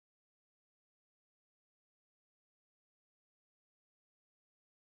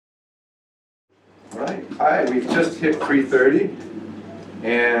Hi, we've just hit 3:30,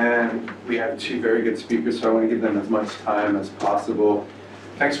 and we have two very good speakers, so I want to give them as much time as possible.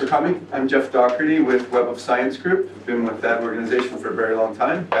 Thanks for coming. I'm Jeff Doherty with Web of Science Group. I've been with that organization for a very long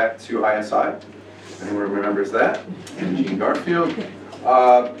time, back to ISI. Anyone remembers that? And Gene Garfield.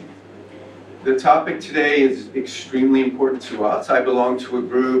 The topic today is extremely important to us. I belong to a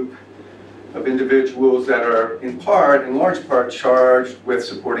group of individuals that are in large part, charged with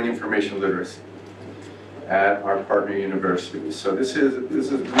supporting information literacy at our partner universities. So this is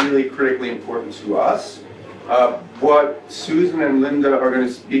really critically important to us. What Susan and Linda are going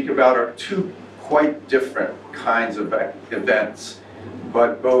to speak about are two quite different kinds of events,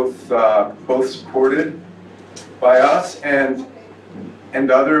 but both supported by us and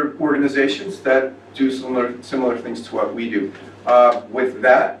other organizations that do similar things to what we do. With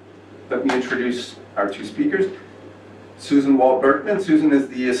that, let me introduce our two speakers. Susan Wall-Berkman. Susan is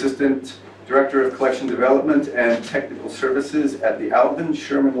the Assistant Director of Collection Development and Technical Services at the Alvin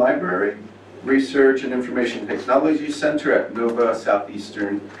Sherman Library, Research and Information Technology Center at Nova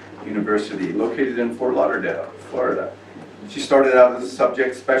Southeastern University, located in Fort Lauderdale, Florida. She started out as a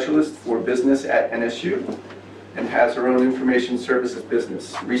subject specialist for business at NSU and has her own information services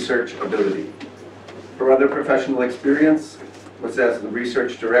business, Research Ability. Her other professional experience was as the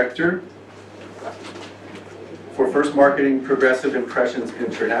research director for First Marketing Progressive Impressions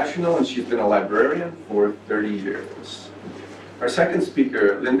International, and she's been a librarian for 30 years. Our second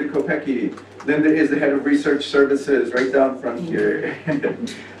speaker, Linda Kopecki. Linda is the head of research services, right down from here.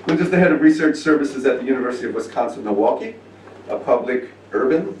 Linda's the head of research services at the University of Wisconsin-Milwaukee, a public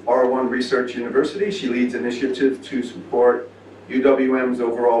urban R1 research university. She leads initiatives to support UWM's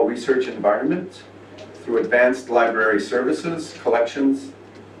overall research environment through advanced library services, collections,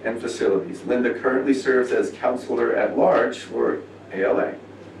 and facilities. Linda currently serves as counselor at large for ALA.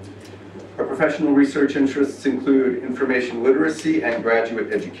 Her professional research interests include information literacy and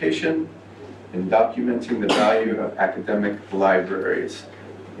graduate education, and documenting the value of academic libraries.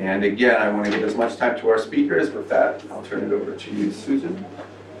 And again, I want to give as much time to our speakers. With that, I'll turn it over to you, Susan.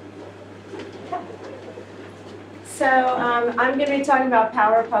 So I'm going to be talking about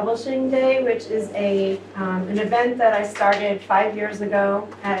Power Publishing Day, which is an event that I started 5 years ago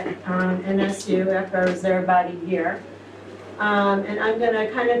at NSU after I was there about a year. And I'm going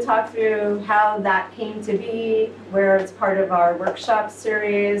to kind of talk through how that came to be, where it's part of our workshop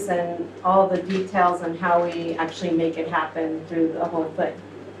series, and all the details on how we actually make it happen through the whole thing.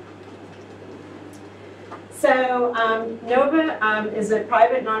 So Nova is a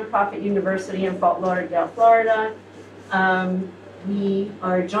private nonprofit university in Fort Lauderdale, Florida. We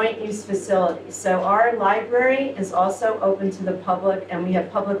are a joint use facility. So our library is also open to the public, and we have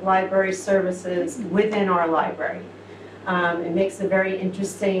public library services within our library. It makes a very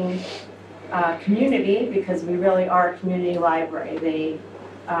interesting community because we really are a community library.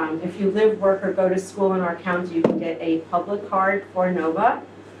 If you live, work, or go to school in our county, you can get a public card for Nova,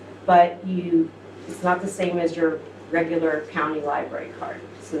 but it's not the same as your regular county library card.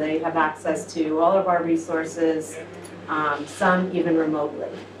 So they have access to all of our resources, some even remotely.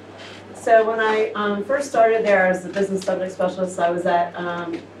 So when I first started there as a business subject specialist, I was at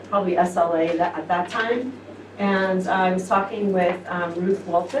probably SLA at that time. And I was talking with Ruth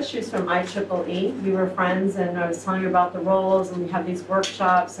Wolfish, who's from IEEE. We were friends, and I was telling her about the roles, and we have these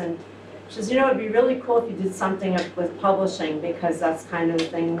workshops. And she says, you know, it'd be really cool if you did something with publishing, because that's kind of the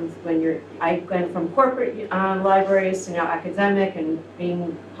thing when I went from corporate libraries to now academic, and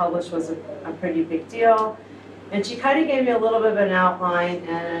being published was a pretty big deal. And she kind of gave me a little bit of an outline,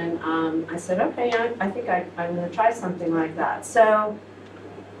 and I said, okay, I think I'm going to try something like that. So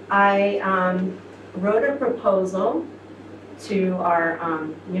I wrote a proposal to our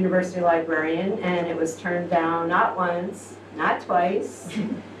university librarian, and it was turned down not once, not twice,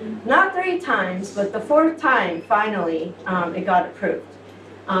 not 3 times, but the 4th time, finally, it got approved.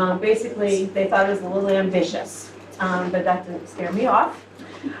 Basically, they thought it was a little ambitious, but that didn't scare me off.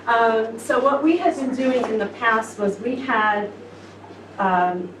 So what we had been doing in the past was we had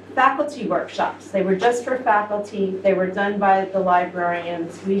faculty workshops. They were just for faculty. They were done by the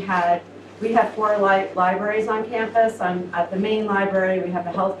librarians. We have 4 libraries on campus. I'm at the main library. We have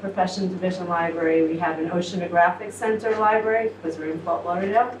a health profession division library. We have an oceanographic center library, because we're in Fort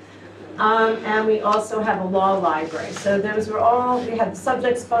Lauderdale. And we also have a law library. So those were we had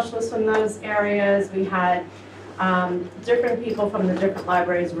subject specialists from those areas. We had different people from the different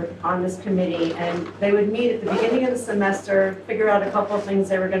libraries were on this committee, and they would meet at the beginning of the semester, figure out a couple of things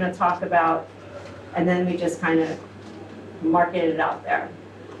they were going to talk about, and then we just kind of market it out there.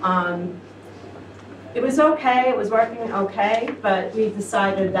 It was okay, it was working okay, but we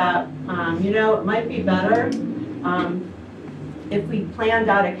decided that, you know, it might be better if we planned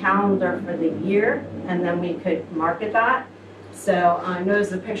out a calendar for the year and then we could market that. So I know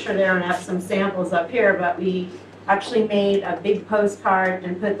there's a picture there and I have some samples up here, but we actually made a big postcard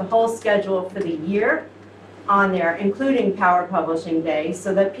and put the whole schedule for the year on there, including Power Publishing Day,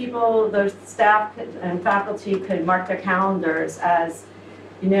 so that people, the staff and faculty could mark their calendars as,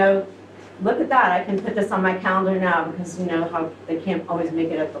 you know, look at that, I can put this on my calendar now, because you know how they can't always make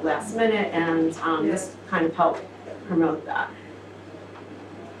it at the last minute, and this kind of helped promote that.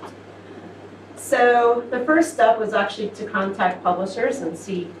 So the first step was actually to contact publishers and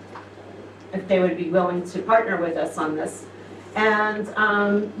see if they would be willing to partner with us on this. And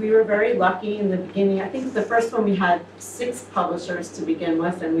we were very lucky in the beginning. I think the first one we had 6 publishers to begin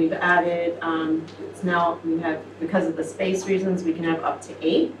with, and we've added, it's now we have, because of the space reasons, we can have up to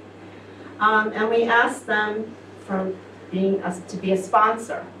 8. And we asked them from being to be a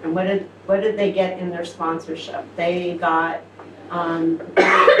sponsor. And what did they get in their sponsorship? They got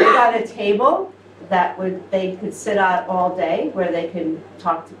a table that they could sit at all day, where they could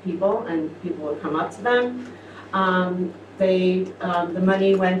talk to people and people would come up to them. The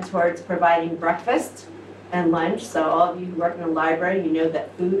money went towards providing breakfast and lunch. So all of you who work in a library, you know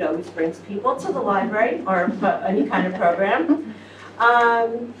that food always brings people to the library or any kind of program.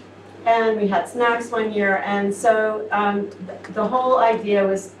 And we had snacks one year, and so the whole idea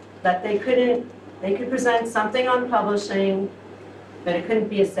was that they could present something on publishing, but it couldn't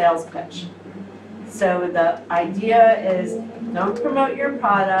be a sales pitch. So the idea is, don't promote your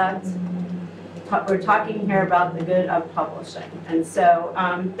product. We're talking here about the good of publishing, and so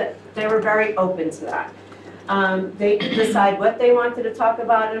they were very open to that. They could decide what they wanted to talk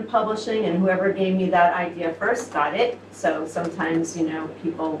about in publishing, and whoever gave me that idea first got it. So sometimes, you know,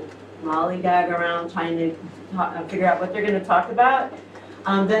 people lollygag around trying to figure out what they're going to talk about.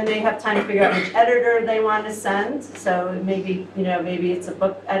 Then they have time to figure out which editor they want to send. So maybe, you know, maybe it's a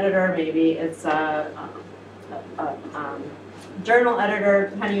book editor, maybe it's a journal editor,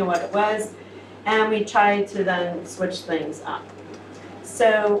 depending on what it was. And we tried to then switch things up.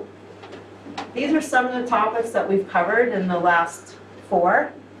 So these are some of the topics that we've covered in the last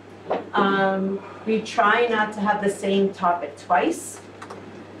 4. We try not to have the same topic twice.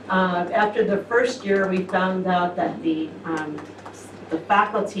 After the first year, we found out that the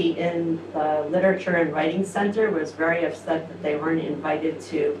faculty in the Literature and Writing Center was very upset that they weren't invited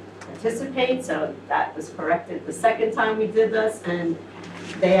to participate, so that was corrected the second time we did this, and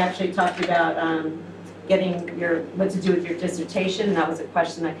they actually talked about getting what to do with your dissertation. That was a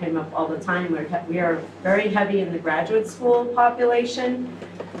question that came up all the time. We are very heavy in the graduate school population,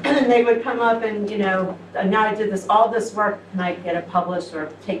 and they would come up and, you know, now I did all this work, can I get it published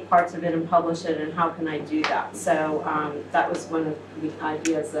or take parts of it and publish it, and how can I do that? So that was one of the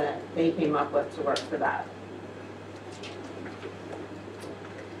ideas that they came up with to work for that.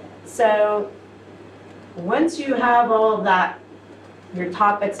 So once you have all of that, your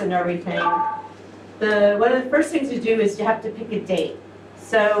topics and everything, one of the first things you do is you have to pick a date.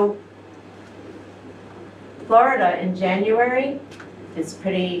 So Florida in January is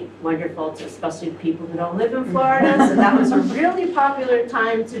pretty wonderful, especially people who don't live in Florida. So that was a really popular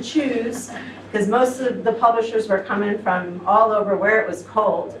time to choose, because most of the publishers were coming from all over where it was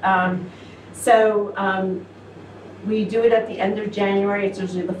cold. We do it at the end of January. It's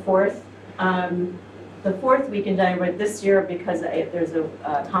usually the 4th. The 4th week in January this year, because there's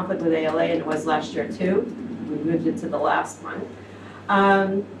a conflict with ALA, and it was last year too. We moved it to the last one.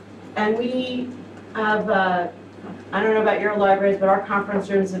 And we have, I don't know about your libraries, but our conference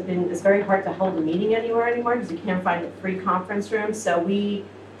rooms it's very hard to hold a meeting anywhere anymore because you can't find a free conference room. So we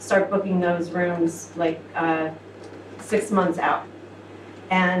start booking those rooms like 6 months out.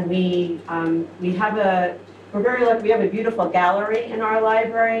 And we're very lucky, we have a beautiful gallery in our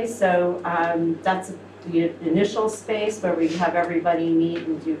library. So that's the initial space where we have everybody meet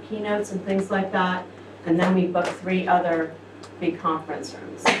and do keynotes and things like that. And then we book 3 other big conference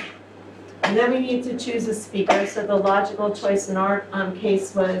rooms. And then we need to choose a speaker. So the logical choice in our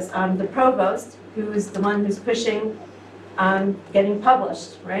case was the provost, who is the one who's pushing getting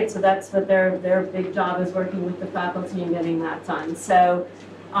published, right? So that's what their big job is, working with the faculty and getting that done. So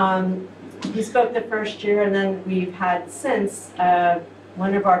he spoke the first year, and then we've had since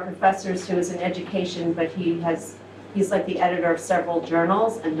one of our professors who is in education, but he's like the editor of several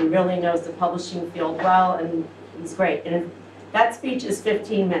journals, and he really knows the publishing field well, and he's great. And that speech is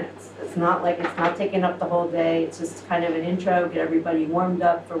 15 minutes. It's not taking up the whole day. It's just kind of an intro, get everybody warmed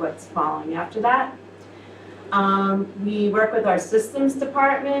up for what's following after that. We work with our systems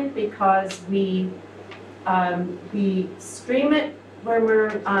department because we We stream it when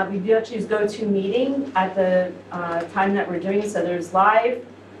we do actually use GoToMeeting at the time that we're doing it. So there's live,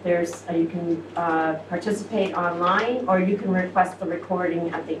 there's you can participate online, or you can request the recording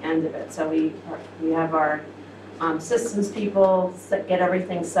at the end of it. So we have our systems people get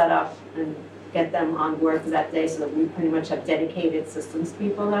everything set up and get them on board for that day, so that we pretty much have dedicated systems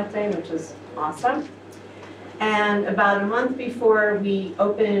people that day, which is awesome. And about a month before, we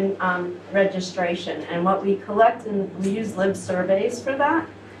open registration. And what we collect, and we use live surveys for that.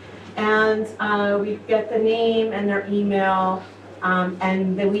 And we get the name and their email,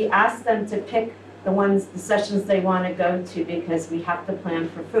 and then we ask them to pick the sessions they want to go to, because we have to plan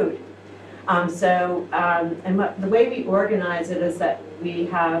for food. The way we organize it is that we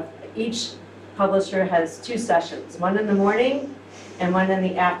have, each publisher has 2 sessions, one in the morning and one in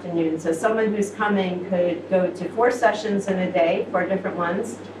the afternoon. So someone who's coming could go to 4 sessions in a day, 4 different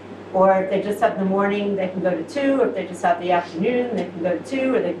ones. Or if they just have the morning, they can go to 2. If they just have the afternoon, they can go to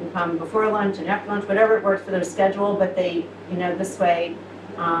 2, or they can come before lunch and after lunch, whatever works for their schedule. But they, this way,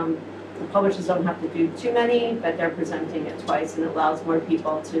 the publishers don't have to do too many, but they're presenting it twice, and it allows more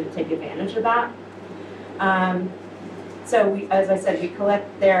people to take advantage of that. As I said, we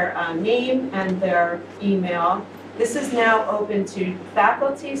collect their name and their email. This is now open to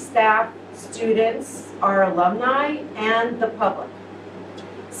faculty, staff, students, our alumni, and the public.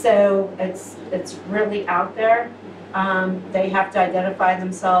 So it's really out there. They have to identify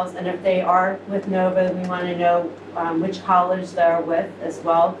themselves, and if they are with NOVA, we want to know which college they're with as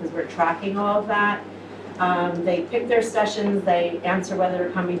well, because we're tracking all of that. They pick their sessions, they answer whether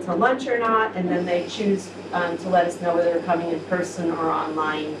they're coming to lunch or not, and then they choose to let us know whether they're coming in person or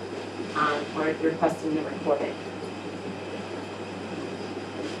online, or requesting the recording.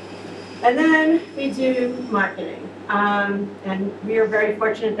 And then we do marketing. And we are very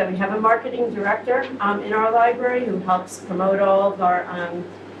fortunate that we have a marketing director in our library who helps promote all of our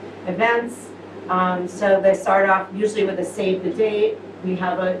events. So they start off usually with a save the date. We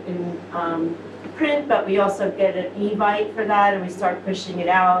have it in print, but we also get an e-bite for that, and we start pushing it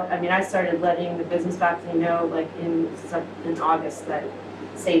out. I mean, I started letting the business faculty know, like in August, that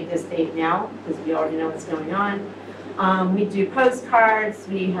save this date now, because we already know what's going on. We do postcards,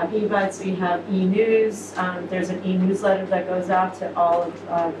 we have e-bites, we have e-news. There's an e-newsletter that goes out to all of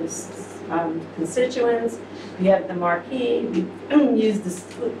the constituents. We have the marquee. We use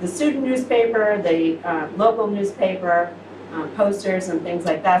the student newspaper, the local newspaper, posters and things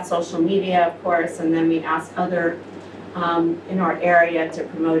like that, social media, of course, and then we ask other in our area to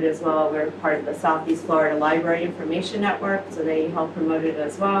promote as well. We're part of the Southeast Florida Library Information Network, so they help promote it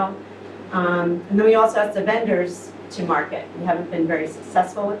as well. And then we also ask the vendors to market. We haven't been very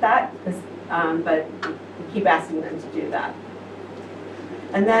successful with that, but we keep asking them to do that.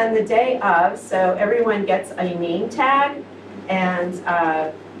 And then the day of, so everyone gets a name tag, and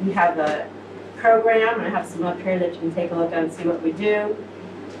we have a program, and I have some up here that you can take a look at and see what we do.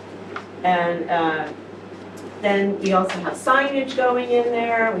 And then we also have signage going in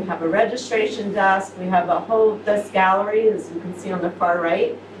there. We have a registration desk. We have a whole, this gallery, as you can see on the far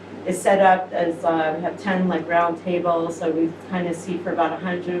right, is set up as, we have 10 like round tables, so we kind of seat for about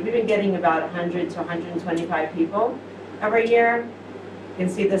 100. We've been getting about 100 to 125 people every year. You can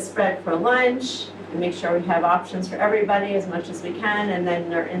see the spread for lunch, and make sure we have options for everybody as much as we can, and then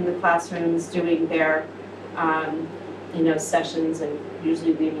they're in the classrooms doing their sessions, and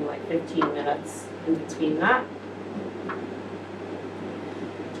usually leaving like 15 minutes in between that.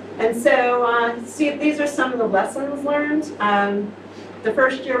 And so, see, these are some of the lessons learned. The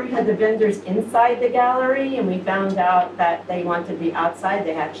first year we had the vendors inside the gallery, and we found out that they wanted to be outside.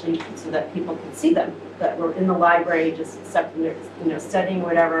 They actually, so that people could see them, that were in the library just accepting their, studying,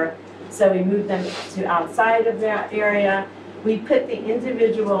 whatever. So we moved them to outside of that area. We put the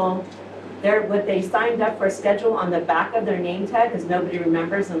individual, what they signed up for schedule on the back of their name tag, because nobody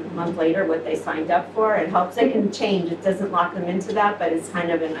remembers a month later what they signed up for. It helps, they can change, it doesn't lock them into that, but it's kind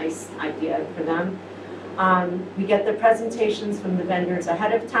of a nice idea for them. We get the presentations from the vendors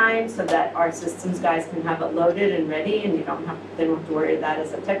ahead of time so that our systems guys can have it loaded and ready, and they don't have to worry that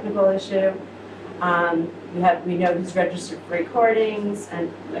as a technical issue. We know who's registered for recordings,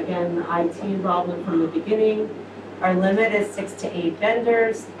 and again, the IT involvement from the beginning. Our limit is 6 to 8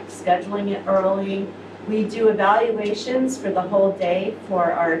 vendors, scheduling it early. We do evaluations for the whole day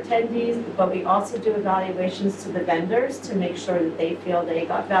for our attendees, but we also do evaluations to the vendors to make sure that they feel they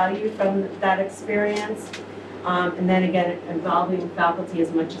got value from that experience. And then again, involving faculty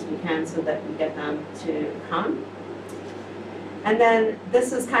as much as we can so that we get them to come. And then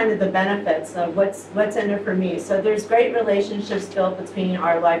this is kind of the benefits of what's in it for me. So there's great relationships built between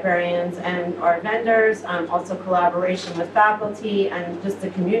our librarians and our vendors, also collaboration with faculty and just the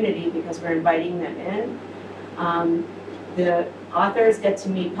community because we're inviting them in. The authors get to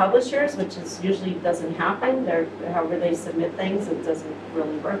meet publishers, which is usually doesn't happen. However they submit things, it doesn't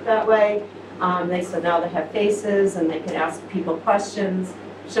really work that way. So now they have faces and they can ask people questions.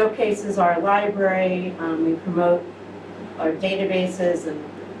 Showcases our library. We promote our databases,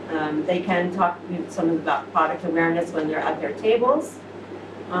 and they can talk to some about product awareness when they're at their tables.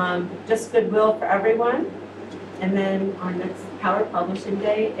 Just goodwill for everyone. And then our next Power Publishing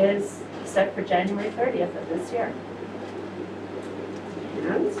Day is set for January 30th of this year.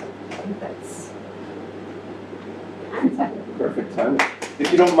 And I think that's Perfect timing.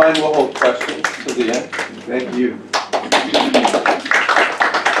 If you don't mind, we'll hold questions to the end. Thank you.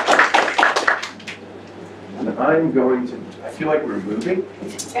 And I'm going to, I feel like we're moving.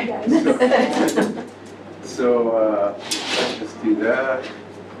 So let's just do that.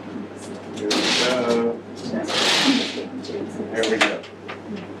 Here we go. There we go.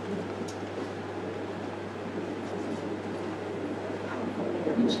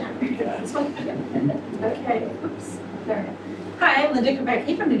 Okay. Oops. There. Hi, I'm Linda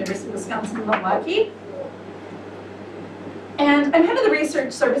Kubecki from the University of Wisconsin-Milwaukee. And I'm head of the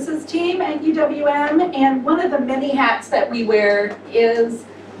research services team at UWM, and one of the many hats that we wear is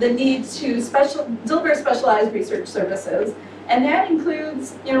the need to deliver specialized research services. And that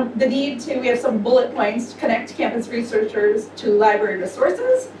includes, the need to, we have some bullet points to connect campus researchers to library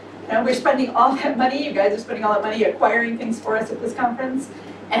resources. And we're spending all that money, you guys are spending all that money acquiring things for us at this conference.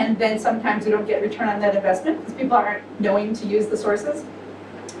 And then sometimes we don't get return on that investment because people aren't knowing to use the sources.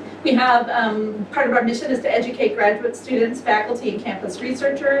 We have, part of our mission is to educate graduate students, faculty, and campus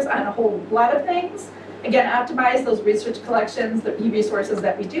researchers on a whole lot of things. Again, optimize those research collections, the e-resources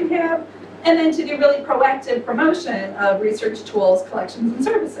that we do have, and then to do really proactive promotion of research tools, collections, and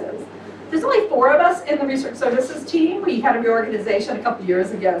services. There's only 4 of us in the research services team. We had a reorganization a couple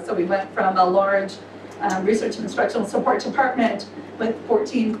years ago, so we went from a large research and instructional support department with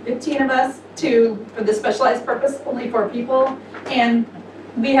 14, 15 of us to, for the specialized purpose, only 4 people. And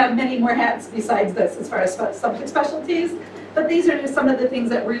we have many more hats besides this as far as subject specialties, but these are just some of the things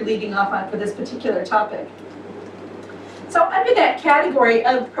that we're leading off on for this particular topic. So under that category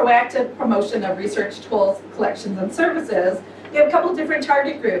of proactive promotion of research tools, collections, and services, we have a couple different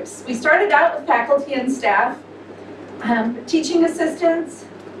target groups. We started out with faculty and staff, teaching assistants,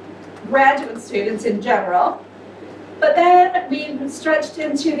 graduate students in general, but then we stretched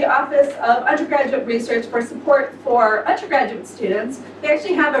into the Office of Undergraduate Research for support for undergraduate students. We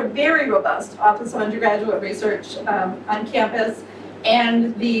actually have a very robust Office of Undergraduate Research on campus,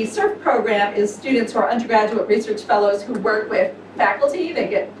 and the SURF program is students who are undergraduate research fellows who work with faculty. They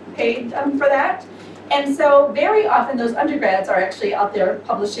get paid for that. And so very often those undergrads are actually out there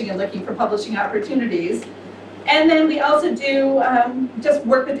publishing and looking for publishing opportunities. And then we also do just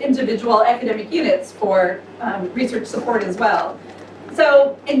work with individual academic units for research support as well.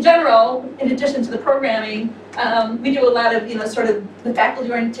 So in general, in addition to the programming, we do a lot of, sort of the faculty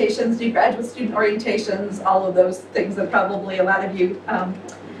orientations, do graduate student orientations, all of those things that probably a lot of you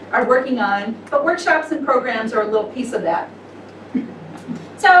are working on. But workshops and programs are a little piece of that.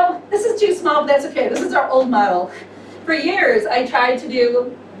 So this is too small, but that's okay. This is our old model. For years, I tried to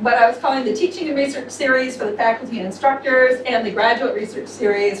do what I was calling the teaching and research series for the faculty and instructors and the graduate research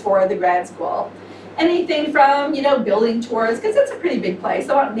series for the grad school. Anything from, building tours, because it's a pretty big place,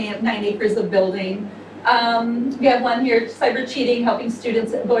 about 9 acres of building. We have one here, cyber cheating, helping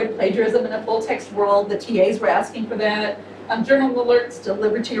students avoid plagiarism in a full text world. The TAs were asking for that. Journal alerts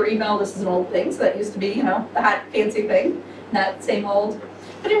delivered to your email. This is an old thing, so that used to be, the hot, fancy thing, not same old.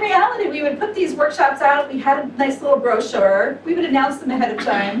 But in reality, we would put these workshops out. We had a nice little brochure. We would announce them ahead of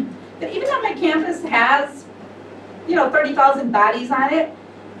time. But even though my campus has, 30,000 bodies on it,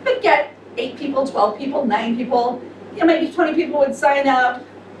 we'd get 8 people, 12 people, 9 people. Maybe 20 people would sign up.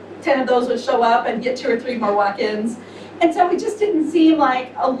 10 of those would show up and get 2 or 3 more walk-ins. And so it just didn't seem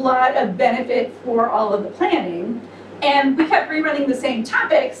like a lot of benefit for all of the planning. And we kept rerunning the same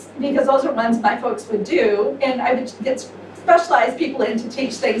topics because those are ones my folks would do. And I would get specialized people in to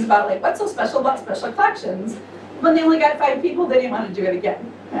teach things about like what's so special about special collections. When they only got 5 people, they didn't want to do it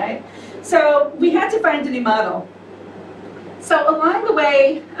again, right? So we had to find a new model. So along the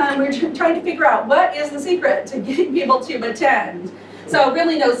way, we were trying to figure out what is the secret to getting people to attend. So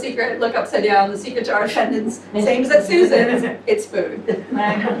really no secret, look upside down, the secret to our attendance, same as at Susan, it's food,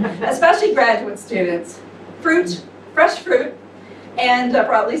 right? Especially graduate students. Fruit, fresh fruit, And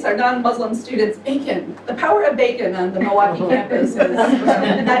for at least our non-Muslim students, bacon. The power of bacon on the Milwaukee campus is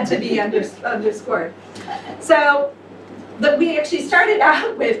not to be underscored. So we actually started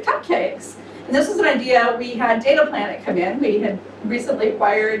out with cupcakes. And this was an idea. We had Data Planet come in. We had recently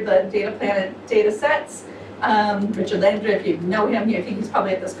acquired the Data Planet data sets. Richard Landry, if you know him, I think he's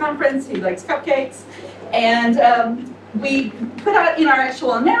probably at this conference. He likes cupcakes. And we put out in our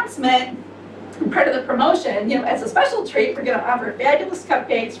actual announcement, part of the promotion, as a special treat, we're going to offer fabulous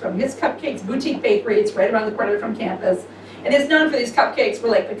cupcakes from Miss Cupcakes Boutique Bakery. It's right around the corner from campus. And it's known for these cupcakes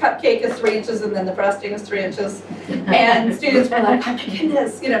where like the cupcake is 3 inches and then the frosting is 3 inches. And students were like, oh my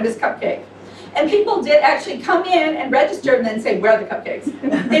goodness, Miss Cupcake. And people did actually come in and register and then say, where are the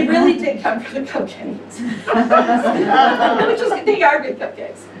cupcakes? They really did come for the cupcakes. They are good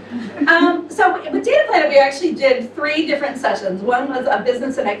cupcakes. So with Data Planet, we actually did 3 different sessions. One was a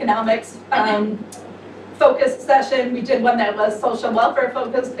business and economics focused session. We did one that was social welfare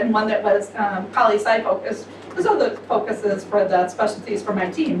focused and one that was poli-sci focused. Those are the focuses for the specialties for my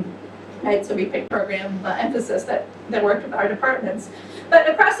team. Right, so we picked program emphasis that worked with our departments. But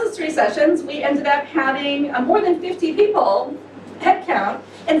across those 3 sessions, we ended up having more than 50 people head count,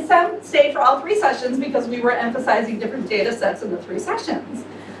 and some stayed for all 3 sessions because we were emphasizing different data sets in the 3 sessions.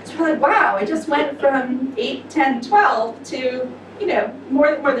 So we're like, wow, I just went from 8, 10, 12 to,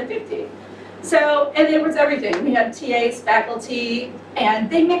 more than 50. So, and it was everything. We had TAs, faculty, and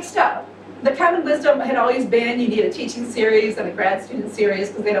they mixed up. The common wisdom had always been you need a teaching series and a grad student series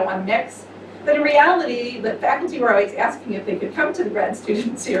because they don't want to mix. But in reality, the faculty were always asking if they could come to the grad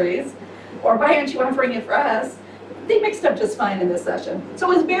student series, or why aren't you offering it for us? They mixed up just fine in this session.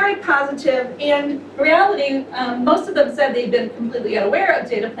 So it was very positive, and in reality, most of them said they'd been completely unaware of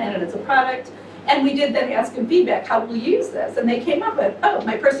Data Planet as a product, and we did then ask them feedback, how will you use this? And they came up with, oh,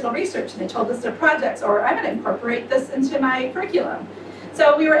 my personal research, and they told us their projects, or I'm going to incorporate this into my curriculum.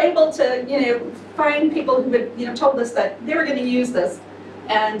 So we were able to, find people who had, told us that they were going to use this,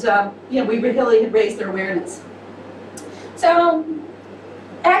 and we really had raised their awareness. So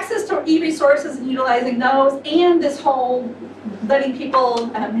access to e-resources and utilizing those, and this whole letting people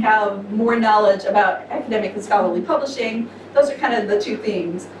have more knowledge about academic and scholarly publishing, those are kind of the 2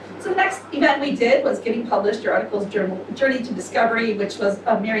 themes. So the next event we did was Getting Published, Your Articles Journey to Discovery, which was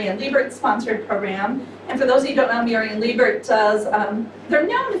a Marianne Liebert sponsored program. And for those of you who don't know, Marianne Liebert does, they're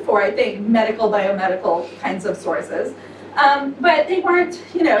known for, I think, medical, biomedical kinds of sources. But they weren't,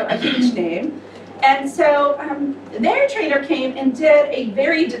 a huge name. And so their trainer came and did a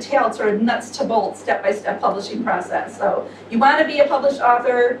very detailed sort of nuts to bolts, step-by-step publishing process. So you want to be a published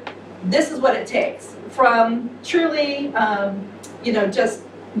author, this is what it takes. From truly, just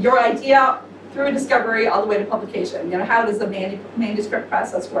your idea through discovery all the way to publication. How does the manuscript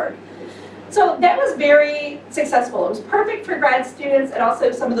process work? So that was very successful. It was perfect for grad students and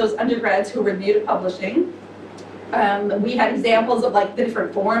also some of those undergrads who were new to publishing. We had examples of like the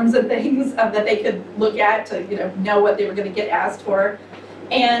different forms and things that they could look at to know what they were going to get asked for.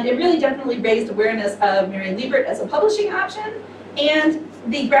 And it really definitely raised awareness of Marianne Liebert as a publishing option. And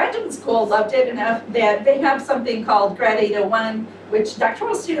the graduate school loved it enough that they have something called Grad 801, which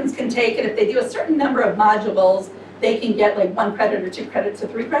doctoral students can take, and if they do a certain number of modules, they can get like 1 credit or 2 credits or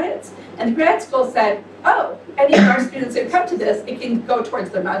 3 credits. And the grad school said, oh, any of our students who come to this, it can go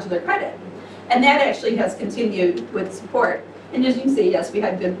towards their modular credit. And that actually has continued with support. And as you can see, yes, we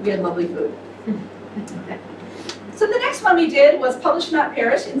had lovely food. So the next one we did was Publish Not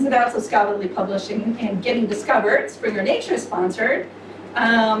Perish, Ins and Outs of Scholarly Publishing and Getting Discovered, Springer Nature sponsored.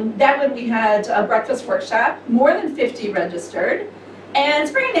 That one we had a breakfast workshop, more than 50 registered. And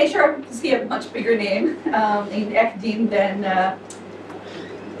Springer Nature, you can see a much bigger name in academe than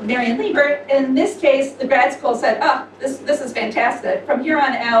Marianne Liebert. In this case, the grad school said, oh, this is fantastic. From here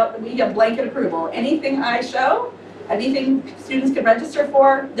on out, we have blanket approval. Anything I show, anything students can register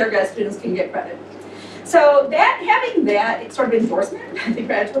for, their grad students can get credit. So having that sort of endorsement at the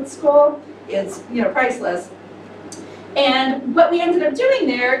graduate school is priceless. And what we ended up doing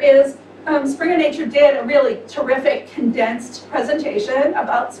there is Springer Nature did a really terrific condensed presentation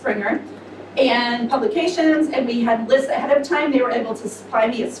about Springer and publications, and we had lists ahead of time. They were able to supply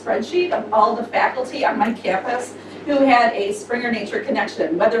me a spreadsheet of all the faculty on my campus who had a Springer Nature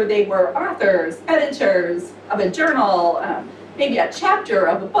connection, whether they were authors, editors of a journal, maybe a chapter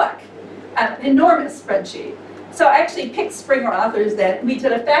of a book, an enormous spreadsheet. So I actually picked Springer authors that we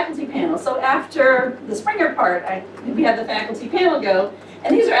did a faculty panel. So after the Springer part, we had the faculty panel go,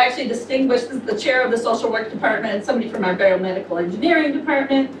 and these are actually distinguished. This is the chair of the social work department, somebody from our biomedical engineering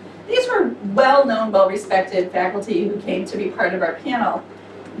department. These were well-known, well-respected faculty who came to be part of our panel.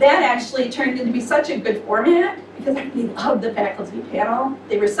 that actually turned into be such a good format because I really loved the faculty panel.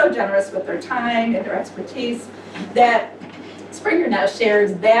 They were so generous with their time and their expertise that Springer now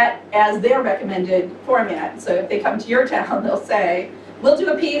shares that as their recommended format. So if they come to your town, they'll say, we'll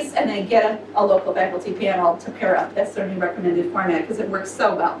do a piece and then get a local faculty panel to pair up. That's their new recommended format because it works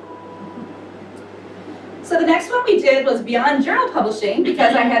so well. So the next one we did was beyond journal publishing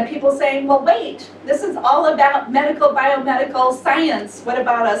because I had people saying, well, wait, this is all about medical, biomedical science. What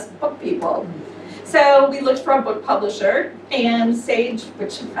about us book people? So we looked for a book publisher, and Sage,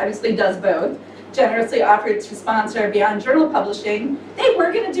 which obviously does both, generously offered to sponsor beyond journal publishing. They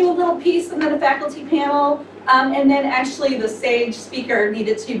were going to do a little piece and then a faculty panel, and then actually the Sage speaker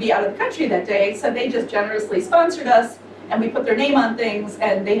needed to be out of the country that day, so they just generously sponsored us, and we put their name on things,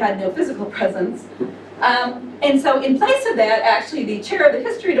 and they had no physical presence. And so in place of that, actually the chair of the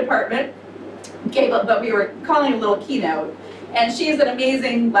history department gave up what we were calling a little keynote. And she is an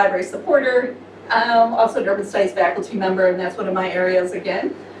amazing library supporter, also an urban studies faculty member, and that's one of my areas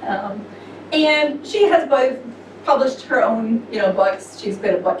again. And she has both published her own books. She's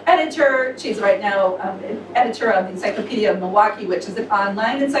been a book editor. She's right now an editor of the Encyclopedia of Milwaukee, which is an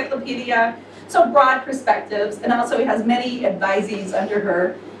online encyclopedia. So broad perspectives, and also has many advisees under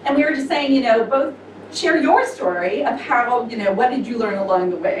her. And we were just saying, both share your story of how, what did you learn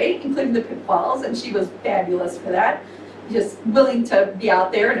along the way, including the pitfalls, and she was fabulous for that. Just willing to be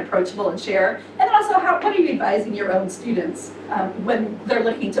out there and approachable and share. And then also, what are you advising your own students when they're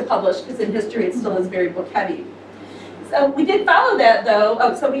looking to publish, because in history it still is very book heavy. So we did follow that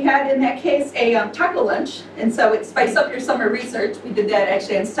though. So we had in that case a taco lunch, and so it Spice Up Your Summer Research. We did that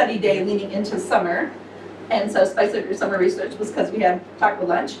actually on study day leading into summer. And so Spice Up Your Summer Research was because we had taco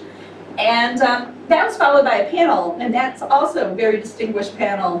lunch. And that was followed by a panel, and that's also a very distinguished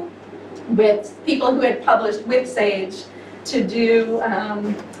panel with people who had published with Sage to do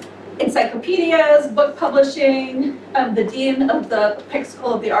encyclopedias, book publishing. The dean of the Peck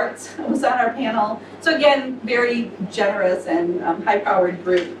School of the Arts was on our panel. So again, very generous and high-powered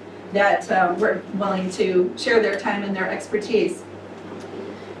group that were willing to share their time and their expertise.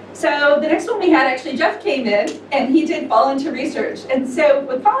 So the next one we had, actually, Jeff came in and he did fall into research. And so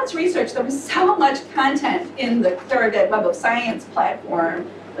with fall into research, there was so much content in the Clarivate Web of Science platform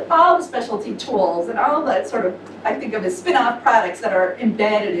with all the specialty tools and all the sort of, I think of as spin-off products that are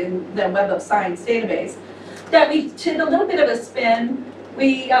embedded in the Web of Science database, that we did a little bit of a spin.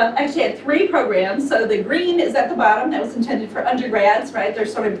 We actually had 3 programs. So the green is at the bottom. That was intended for undergrads, right? They're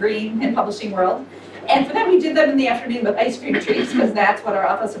sort of green in publishing world. And for them, we did them in the afternoon with ice cream treats because that's what our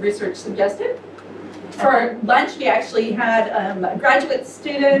Office of Research suggested. For lunch, we actually had a graduate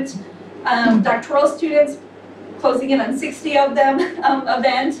student, doctoral students, closing in on 60 of them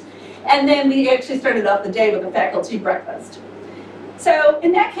event. And then we actually started off the day with a faculty breakfast. So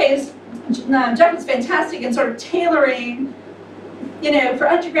in that case, Jeff was fantastic in sort of tailoring, for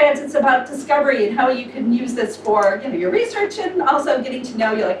undergrads, it's about discovery and how you can use this for, your research, and also getting to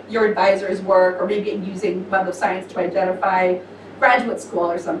know your advisor's work, or maybe using Web of Science to identify graduate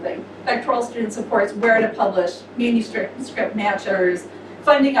school or something. Doctoral student supports where to publish, manuscript matchers,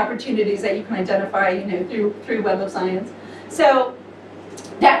 funding opportunities that you can identify, through Web of Science. So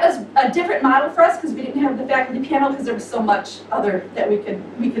that was a different model for us because we didn't have the faculty panel because there was so much other that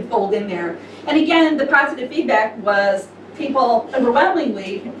we could fold in there. And again, the positive feedback was people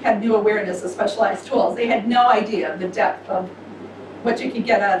overwhelmingly had new awareness of specialized tools. They had no idea the depth of what you could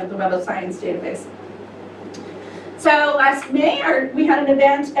get out of the Web of Science database. So last May, we had an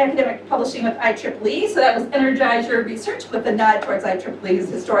event, Academic Publishing with IEEE, so that was Energize Your Research with a nod towards IEEE's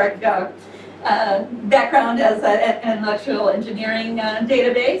historic background as an intellectual engineering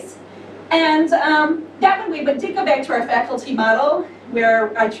database. And that one we did go back to our faculty model, where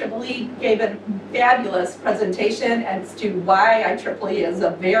IEEE gave a fabulous presentation as to why IEEE is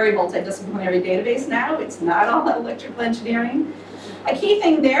a very multidisciplinary database now. It's not all electrical engineering. A key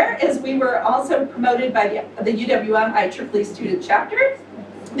thing there is we were also promoted by the UWM IEEE student chapter.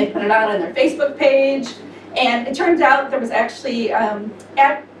 They put it out on their Facebook page, and it turns out there was actually,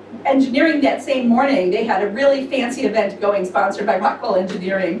 at engineering that same morning, they had a really fancy event going sponsored by Rockwell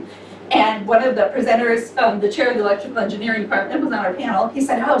Engineering. And one of the presenters, the chair of the electrical engineering department, was on our panel. He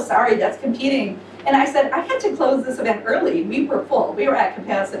said, oh, sorry, that's competing. And I said, I had to close this event early. We were full. We were at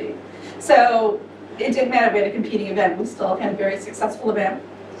capacity. So it didn't matter. We had a competing event. We still had a very successful event.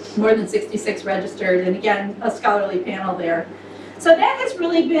 More than 66 registered. And again, a scholarly panel there. So that has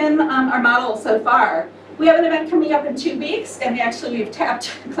really been our model so far. We have an event coming up in 2 weeks. And we've tapped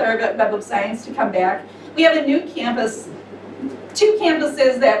Clarivate Web of Science to come back. We have a new campus. 2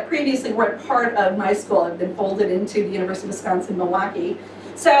 campuses that previously weren't part of my school have been folded into the University of Wisconsin-Milwaukee.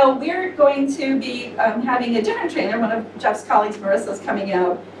 So we're going to be having a different trainer. One of Jeff's colleagues, Marissa, is coming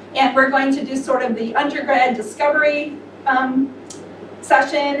out. And we're going to do sort of the undergrad discovery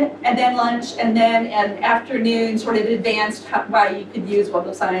session, and then lunch, and then an afternoon sort of advanced why you could use Web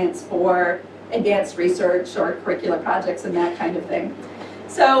of Science for advanced research or curricular projects and that kind of thing.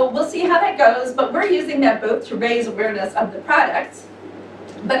 So we'll see how that goes, but we're using that both to raise awareness of the products,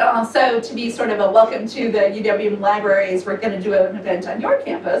 but also to be sort of a welcome to the UWM libraries. We're going to do an event on your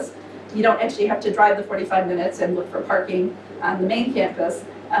campus. You don't actually have to drive the 45 minutes and look for parking on the main campus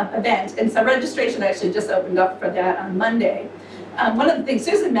event. And so registration actually just opened up for that on Monday. One of the things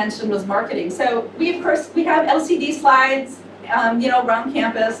Susan mentioned was marketing. So we, of course, we have LCD slides, around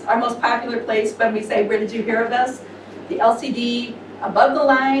campus. Our most popular place when we say, where did you hear of us? The LCD above the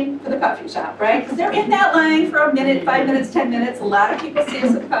line for the coffee shop, right? Because they're in that line for a minute, 5 minutes, 10 minutes. A lot of people see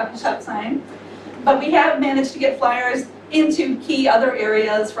us at the coffee shop sign. But we have managed to get flyers into key other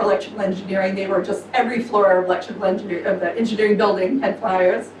areas for electrical engineering. They were just every floor of electrical engineering, of the engineering building had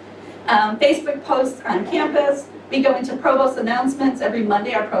flyers. Facebook posts on campus. We go into provost announcements. Every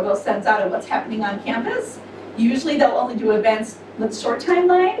Monday our provost sends out what's happening on campus. Usually they'll only do events with short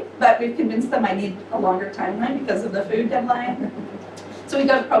timeline, but we've convinced them I need a longer timeline because of the food deadline. So we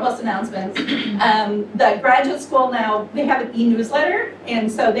go to provost announcements. The graduate school now, they have an e-newsletter,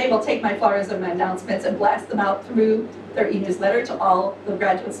 and so they will take my flyers and my announcements and blast them out through their e-newsletter to all the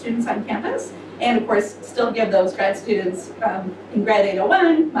graduate students on campus. And of course, still give those grad students in grad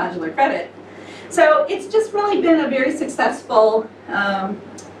 801 modular credit. So it's just really been a very successful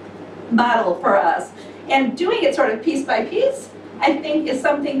model for us. And doing it sort of piece by piece, I think is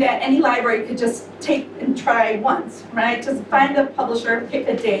something that any library could just take and try once, right? Just find a publisher, pick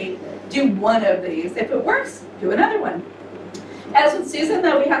a date, do one of these. If it works, do another one. As with Susan,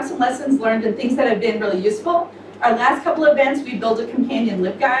 though, we have some lessons learned and things that have been really useful. Our last couple of events, we built a companion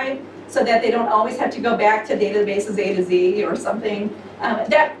LibGuide so that they don't always have to go back to databases A to Z or something.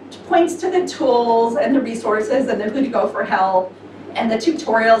 That points to the tools and the resources and the who to go for help and the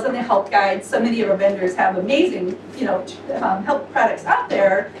tutorials and the help guides. So many of our vendors have amazing, help products out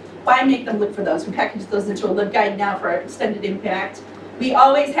there. Why make them look for those? We package those into a LibGuide now for our extended impact. We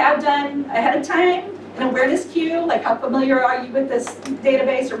always have done ahead of time an awareness queue, like how familiar are you with this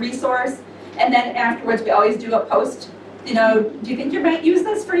database or resource? And then afterwards, we always do a post. Do you think you might use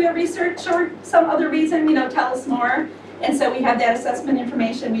this for your research or some other reason? Tell us more. And so we have that assessment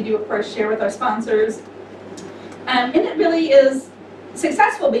information. We do, of course, share with our sponsors. And it really is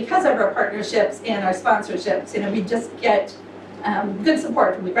successful because of our partnerships and our sponsorships. We just get good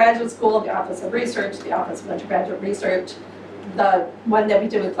support from the graduate school, the Office of Research, the Office of Undergraduate Research. The one that we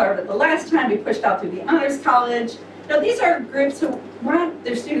did with Clarivate the last time, we pushed out through the Honors College. These are groups who want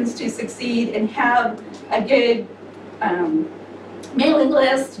their students to succeed and have a good mailing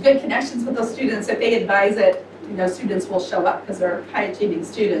list, good connections with those students. If they advise it, students will show up because they're high-achieving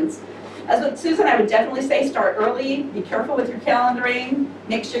students. As with Susan, I would definitely say start early, be careful with your calendaring,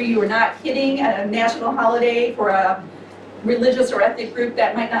 make sure you are not hitting a national holiday for a religious or ethnic group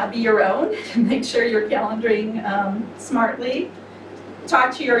that might not be your own. Make sure you're calendaring smartly.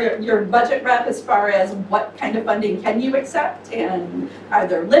 Talk to your budget rep as far as what kind of funding can you accept and are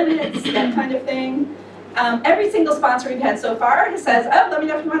there limits, that kind of thing. Every single sponsor we've had so far says, oh, let me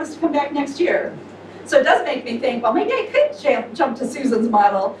know if you want us to come back next year. So it does make me think, well, maybe I could jump to Susan's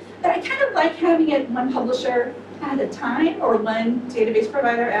model, but I kind of like having it one publisher at a time or one database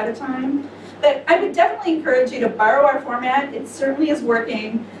provider at a time. But I would definitely encourage you to borrow our format. It certainly is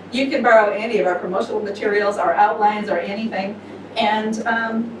working. You can borrow any of our promotional materials, our outlines, or anything. And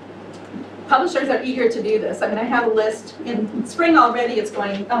publishers are eager to do this. I have a list in spring already. It's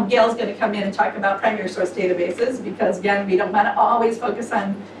going, Gail's going to come in and talk about primary source databases because, again, we don't want to always focus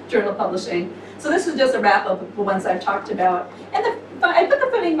on journal publishing. So this is just a wrap up of the ones I've talked about. And I put the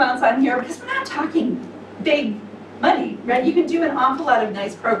footing amounts on here because we're not talking big money, right? You can do an awful lot of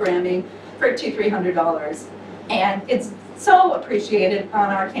nice programming for $200–300. And it's so appreciated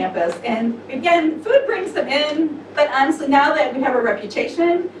on our campus. And again, food brings them in, but honestly, now that we have a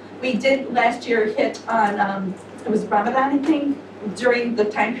reputation, we did last year hit on, it was Ramadan, I think, during the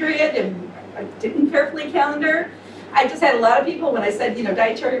time period, and I didn't carefully calendar. I just had a lot of people, when I said,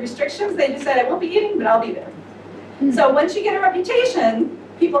 dietary restrictions, they just said, I won't be eating, but I'll be there. So once you get a reputation,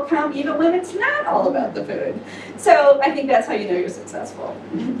 people come even when it's not all about the food. So I think that's how you know you're successful.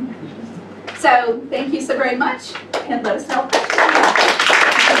 So thank you so very much, and let us know.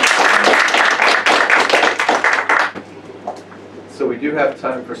 So we do have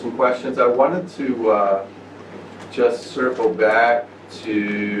time for some questions. I wanted to just circle back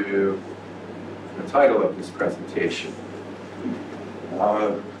to the title of this presentation.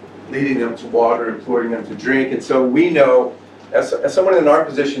 leading them to water, imploring them to drink. And so we know, as someone in our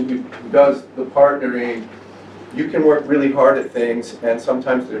position who does the partnering, you can work really hard at things, and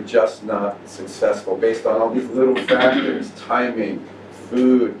sometimes they're just not successful based on all these little factors, timing,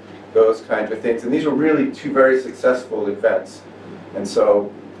 food, those kinds of things. And these were really two very successful events. And so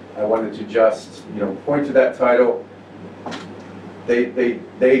I wanted to just, point to that title.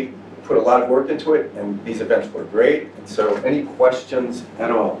 They put a lot of work into it, and these events were great. And so any questions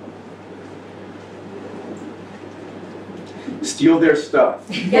at all? Steal their stuff.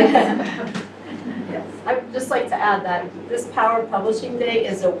 Yes. I would just like to add that this Power Publishing Day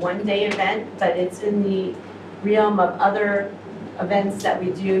is a one-day event, but it's in the realm of other events that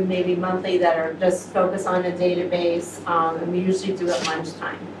we do maybe monthly that are just focused on a database, and we usually do it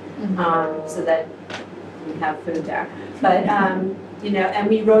lunchtime, so that we have food there. But, and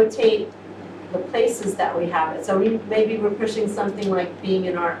we rotate the places that we have it. So maybe we're pushing something like being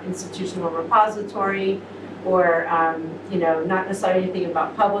in our institutional repository, or not necessarily anything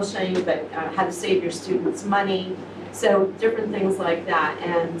about publishing, but how to save your students money. So different things like that.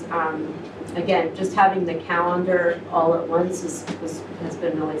 And again, just having the calendar all at once has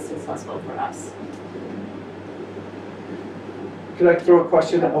been really successful for us. Could I throw a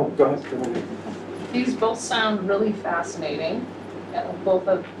question? Oh, go ahead. These both sound really fascinating. Both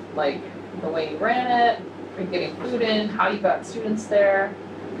of the way you ran it, for getting food in, how you got students there.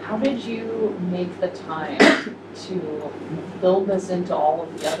 How did you make the time to build this into all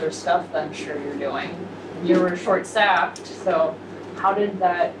of the other stuff that I'm sure you're doing? You were short-staffed, so how did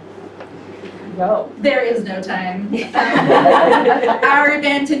that go? There is no time. Our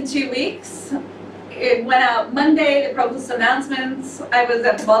event in 2 weeks. It went out Monday, the provost announcements. I was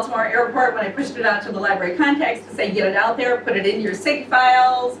at the Baltimore airport when I pushed it out to the library contacts to say, get it out there, put it in your SIG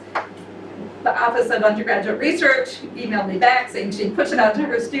files. The Office of Undergraduate Research emailed me back saying she'd push it out to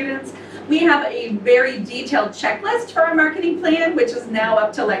her students. We have a very detailed checklist for our marketing plan, which is now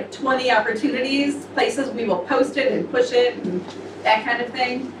up to like 20 opportunities, places we will post it and push it and that kind of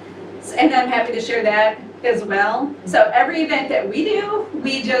thing. And I'm happy to share that as well. So every event that we do,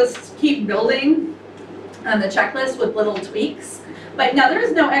 we just keep building on the checklist with little tweaks. But now there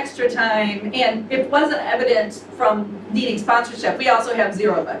is no extra time, and it wasn't evident from needing sponsorship. We also have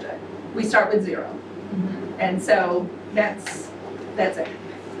zero budget. We start with zero. And so that's it.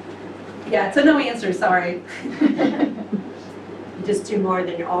 Yeah, so no answer, sorry. You just do more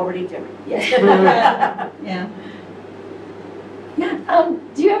than you're already doing. Yeah. Yeah.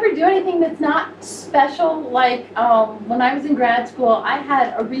 Do you ever do anything that's not special? Like when I was in grad school, I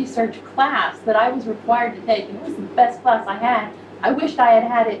had a research class that I was required to take, and it was the best class I had. I wished I had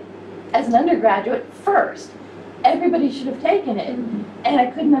had it as an undergraduate first. Everybody should have taken it, and I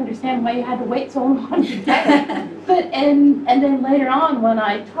couldn't understand why you had to wait so long to get it. But and then later on, when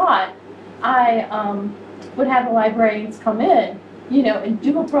I taught, I would have the librarians come in, and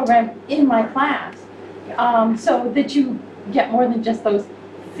do a program in my class, so that you get more than just those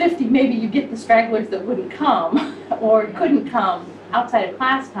 50. Maybe you get the stragglers that wouldn't come or couldn't come outside of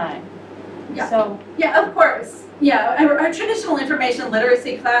class time. Yeah. So yeah, of course. Yeah, our traditional information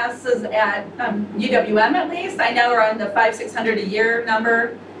literacy classes at UWM at least, I know are on the 500-600 a year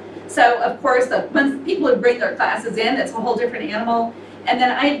number. So of course, when people would bring their classes in, it's a whole different animal. And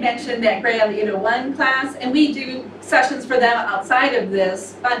then I had mentioned that Grad 801 class, and we do sessions for them outside of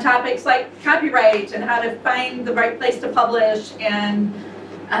this on topics like copyright and how to find the right place to publish, and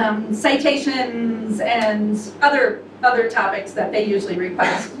citations and other topics that they usually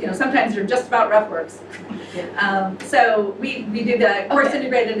request. Sometimes they're just about rough works. So we do the course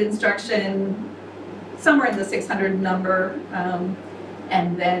integrated instruction somewhere in the 600 number,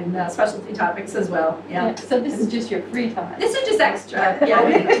 and then specialty topics as well. Yeah. so this is just your free time. This is just extra. Yeah.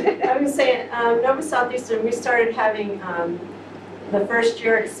 I was saying, Nova Southeastern, we started having the first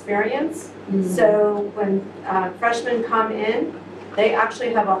year experience. So when freshmen come in, they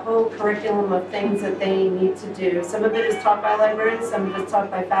actually have a whole curriculum of things that they need to do. Some of it is taught by librarians, some of it is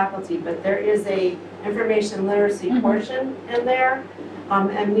taught by faculty, but there is a information literacy portion in there.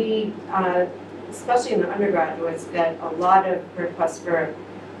 And we, especially in the undergraduates, get a lot of requests for,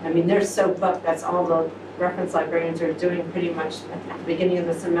 they're so booked, that's all the reference librarians are doing pretty much at the beginning of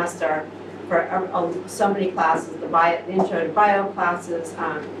the semester for so many classes, the intro to bio classes,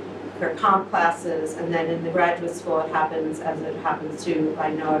 for comp classes, and then in the graduate school it happens as it happens too.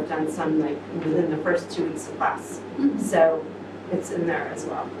 I know I've done some within the first 2 weeks of class. So it's in there as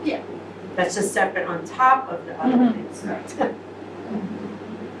well. Yeah. That's just separate on top of the other things.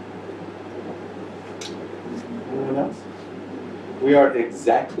 Anyone else? We are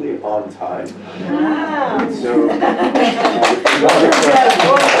exactly on time. Wow. So Another question.